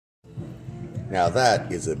Now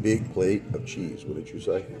that is a big plate of cheese. What did you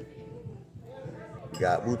say?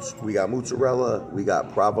 We got mozzarella, we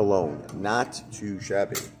got provolone. Not too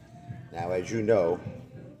shabby. Now, as you know,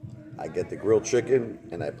 I get the grilled chicken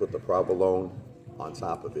and I put the provolone on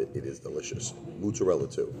top of it. It is delicious. Mozzarella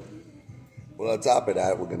too. Well, on top of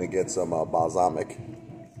that, we're gonna get some balsamic.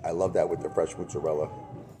 I love that with the fresh mozzarella.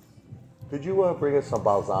 Could you bring us some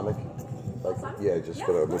balsamic? Like, yeah, just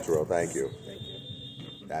for the mozzarella. Thank you. Thank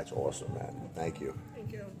you. That's awesome, man. Thank you.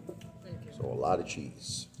 Thank you. Thank you. So a lot of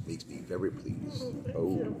cheese makes me very pleased. Thank Oh.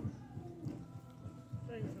 you.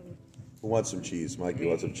 Thank you. Who wants some cheese? Mike, you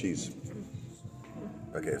want some cheese?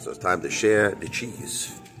 Okay, so it's time to share the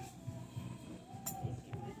cheese.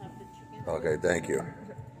 Okay, thank you.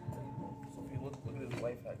 Sophia, look at his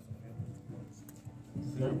life hack,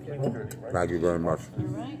 Sophia. Thank you very much. All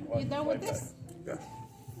right. You done with this? Yeah.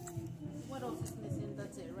 What else is missing?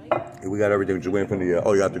 That's it, right? We got everything. Just waiting for the.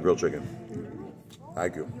 Oh, you got the grilled chicken.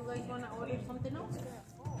 Thank you. You guys want to order something else?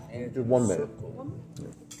 Just 1 minute.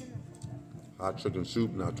 Hot chicken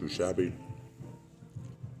soup, not too shabby.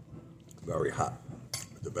 Very hot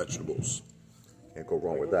with the vegetables. Can't go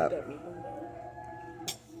wrong with that.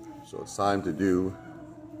 So it's time to do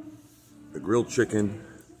the grilled chicken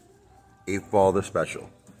Apefather Special.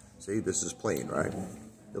 See, this is plain, right?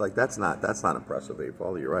 You're like, that's not impressive,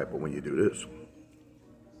 Apefather. You're right, but when you do this,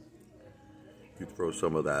 you throw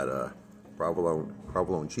some of that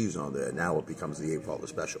provolone cheese on there, now it becomes the Apefather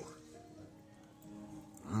Special.